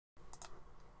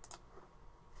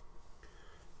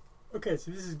Okay,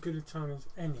 so this is as good a time as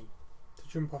any to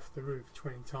jump off the roof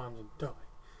 20 times and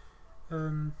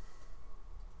die.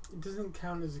 It doesn't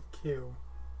count as a kill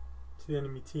to the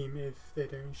enemy team if they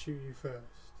don't shoot you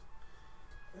first.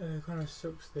 It kind of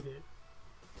sucks that it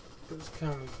does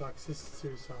count as like assisted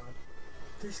suicide.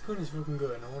 This gun is fucking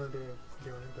good and I want to do a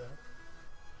video on it, but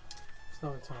it's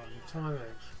not the time. The time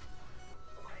is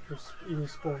just even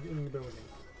spawned in the building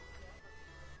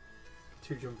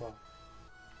to jump off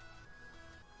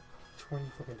 20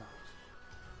 fucking times.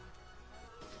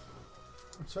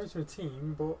 I'm sorry to the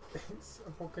team, but it's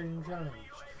a fucking challenge.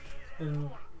 And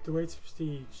the way to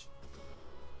prestige,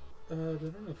 I don't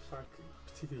know if it's like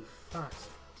particularly fast.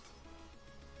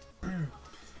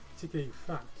 Particularly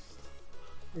fast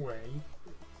way.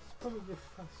 It's probably the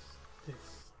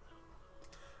fastest.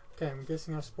 Okay, I'm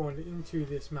guessing I spawned into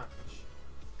this match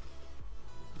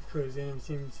because the enemy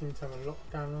team seems to have a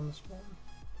lockdown on the spawn,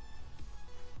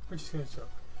 which is going to suck.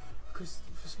 Because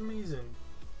for some reason,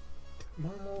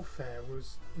 Modern Warfare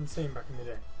was insane back in the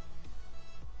day.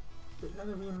 But now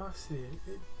they've remastered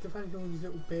it, they've added all these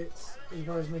little bits as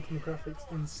well as making the graphics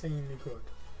insanely good.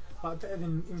 Like better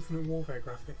than Infinite Warfare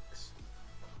graphics.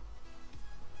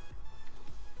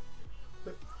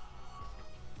 But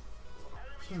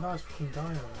some guys fucking die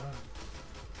on that.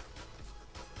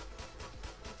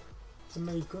 They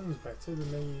made guns better,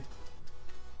 they made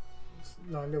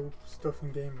like little stuff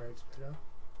in game modes better.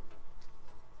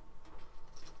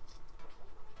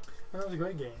 And that was a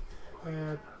great game.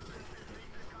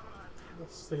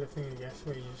 That's still a thing, I guess,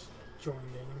 where you just join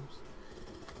games.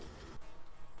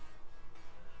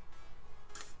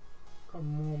 Got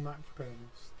more match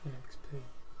bonus than XP.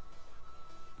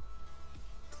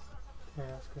 Yeah,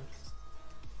 that's good.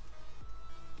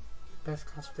 Best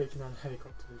classification on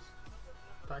helicopters.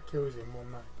 That kills in one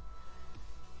match.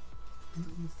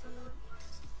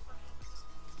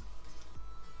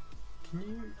 Can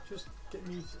you just get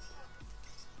muted?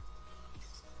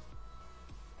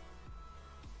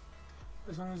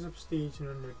 As long as it's prestige and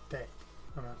under a day,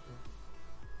 I'm happy.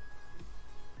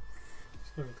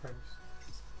 It's gonna be close.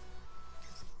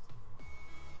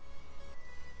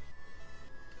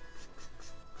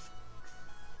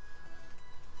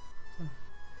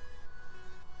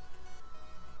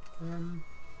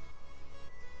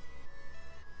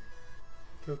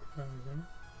 Kill confirmed, isn't it?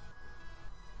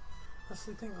 That's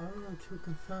the thing, I don't want to kill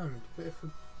confirmed, but if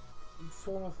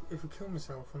I kill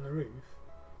myself on the roof,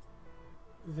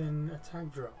 then a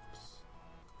tag drops,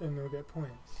 then we'll get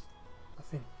points, I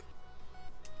think.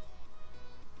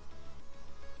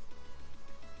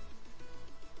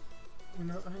 You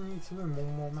know, I need to win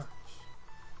one more match.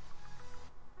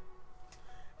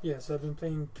 Yeah, so I've been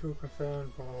playing Kill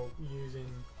Confirmed while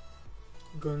using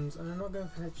guns, and I'm not going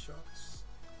for headshots,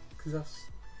 because that's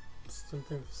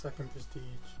something for second prestige,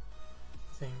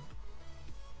 I think.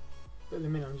 But at the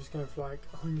minute I'm just going for like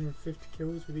 150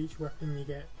 kills with each weapon. You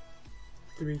get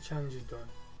 3 challenges done.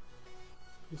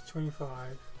 It's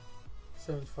 25,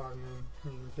 75 and then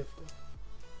 150.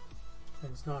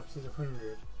 And snipers is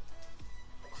 100.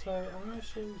 So I'm going to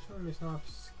show you some of my sniper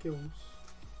skills.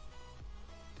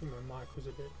 I think my mic was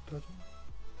a bit dodgy.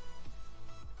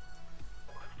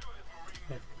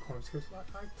 Skills.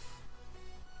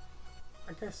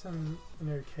 I guess I'm an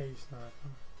okay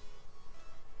sniper.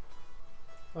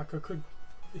 Like I could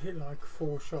hit like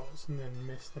 4 shots and then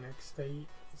miss the next 8.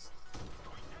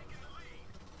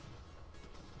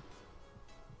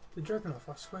 The Dragunov,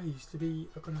 I swear, used to be,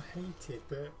 I'm gonna hate it,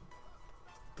 but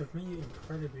they've made it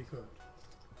incredibly good.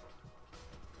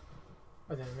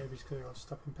 I don't know, maybe it's because I got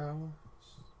stopping power.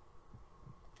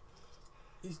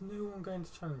 Is no one going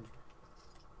to challenge me?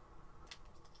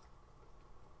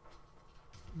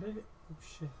 Really? Oh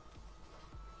shit.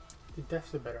 The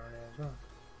deaths are better on it as well.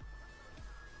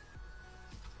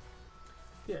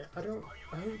 Yeah, I hope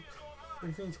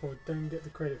Infinity Ward don't get the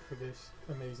credit for this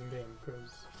amazing game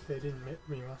because they didn't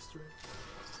remaster it.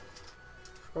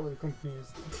 I forgot what the company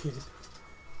is that did,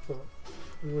 but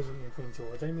it wasn't Infinity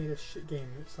Ward. They made a shit game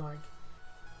that's like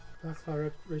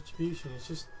Blackfire Retribution. It's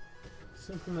just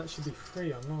something that should be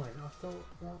free online. I thought,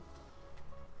 what?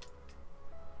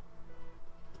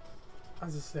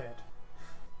 As I said,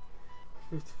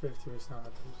 50-50 with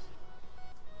snipers.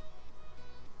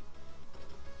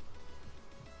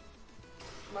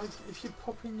 Like, if you're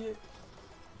popping it,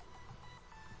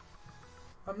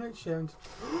 I'm not sure.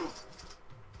 Oh,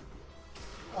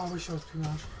 I wish I was too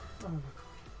much. Oh my god.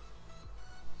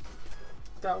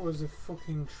 That was a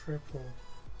fucking triple.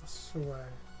 I swear.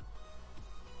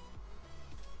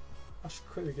 I should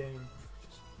quit the game for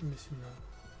just missing that.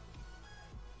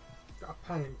 I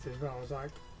panicked as well. I was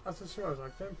like, as I saw, I was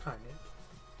like, don't panic.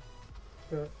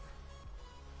 But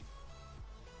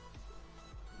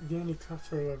the only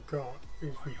collateral I've got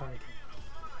is from panicking.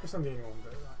 It's not the only one,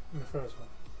 but like in the first one.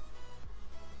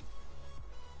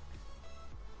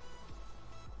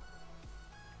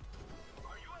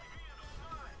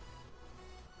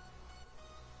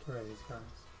 Get rid of these guys.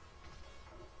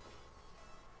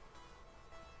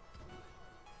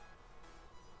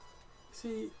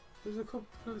 See, there's a couple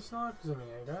of snipers on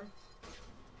here, guys.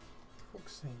 For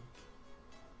fuck's sake.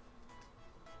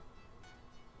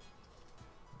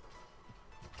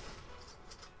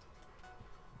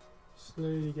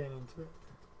 Slowly getting into it.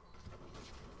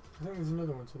 I think there's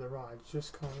another one to the right, I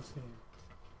just can't see him.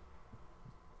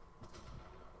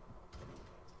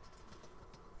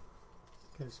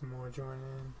 Get some more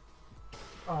joining.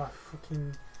 Oh,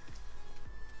 fucking.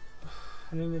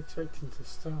 I didn't expect him to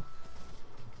stop.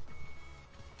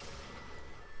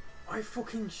 I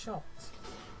fucking shot.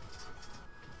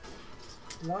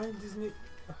 Why doesn't it?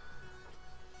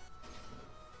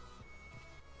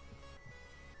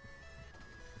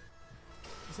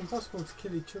 It's impossible to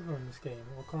kill each other in this game,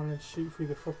 or can't I shoot through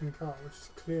the fucking car, which is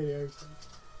clearly open.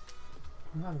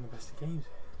 I'm having the best of games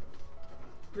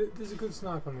here. There's a good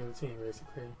sniper on the other team,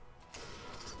 basically.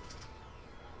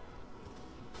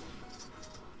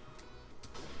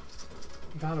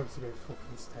 That looks a bit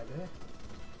fucking steady.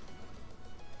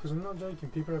 Because I'm not joking,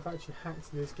 people have actually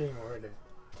hacked this game already.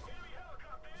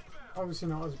 Obviously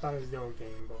not as bad as the old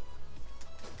game, but...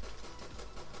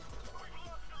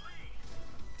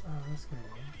 Oh, that's gonna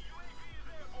be...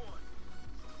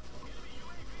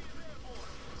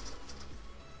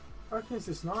 I reckon it's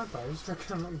a sniper, I just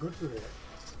reckon I'm not good with it.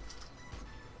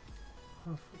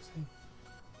 Oh, fuck's sake.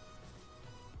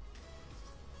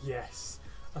 Yes!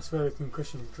 I swear the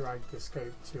concussion dragged the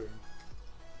scope to him.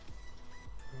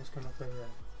 What's going on over there?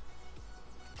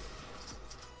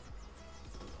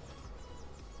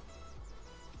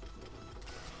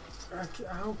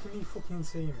 How can he fucking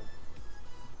see me?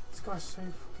 This guy's so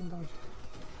fucking dodgy.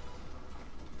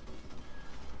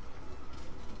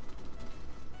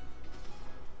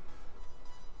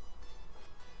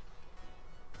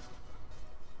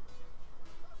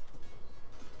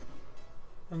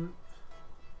 And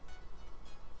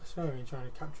I swear I've been trying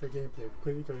to capture a gameplay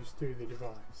because it goes through the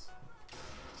device.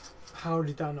 How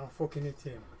did that not fucking hit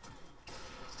him?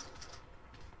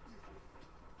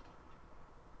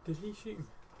 Did he shoot me?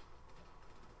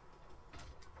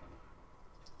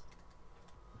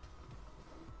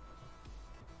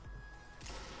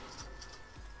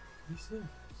 Are you serious?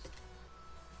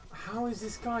 How is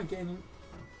this guy getting...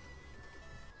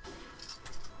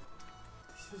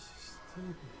 This is just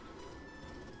stupid.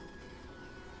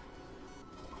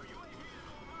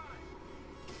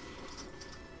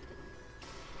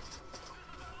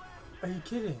 Are you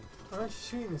kidding? I'm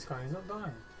actually shooting this guy, he's not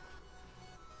dying.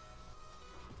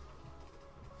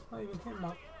 It's not even hitting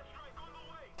my...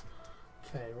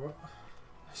 Okay, well...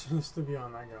 I should have stood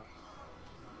behind that guy.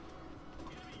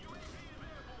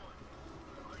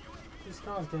 This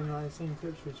guy's getting like the same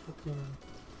clips for his fucking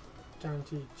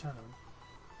guaranteed channel.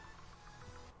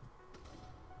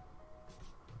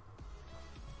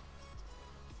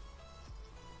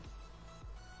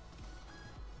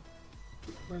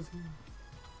 Where's he?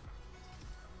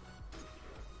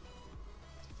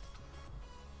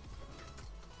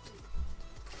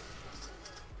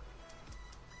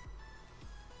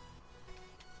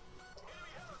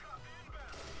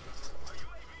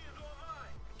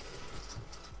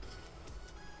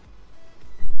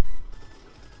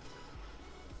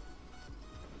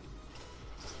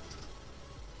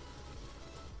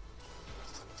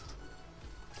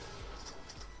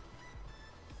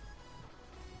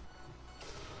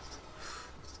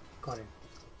 Got him.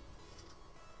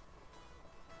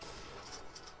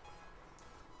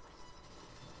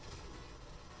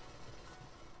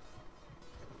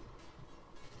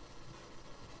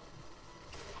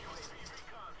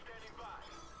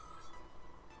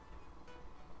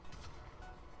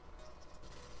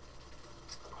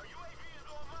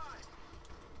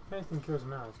 If anything kills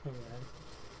him out, it's going to be a head.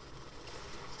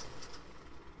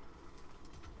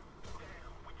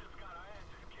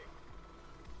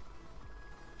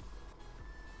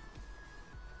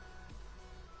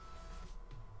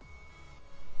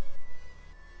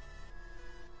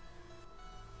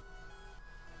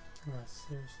 That's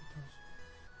seriously dodgy.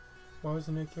 Why was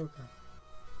there no kill cam?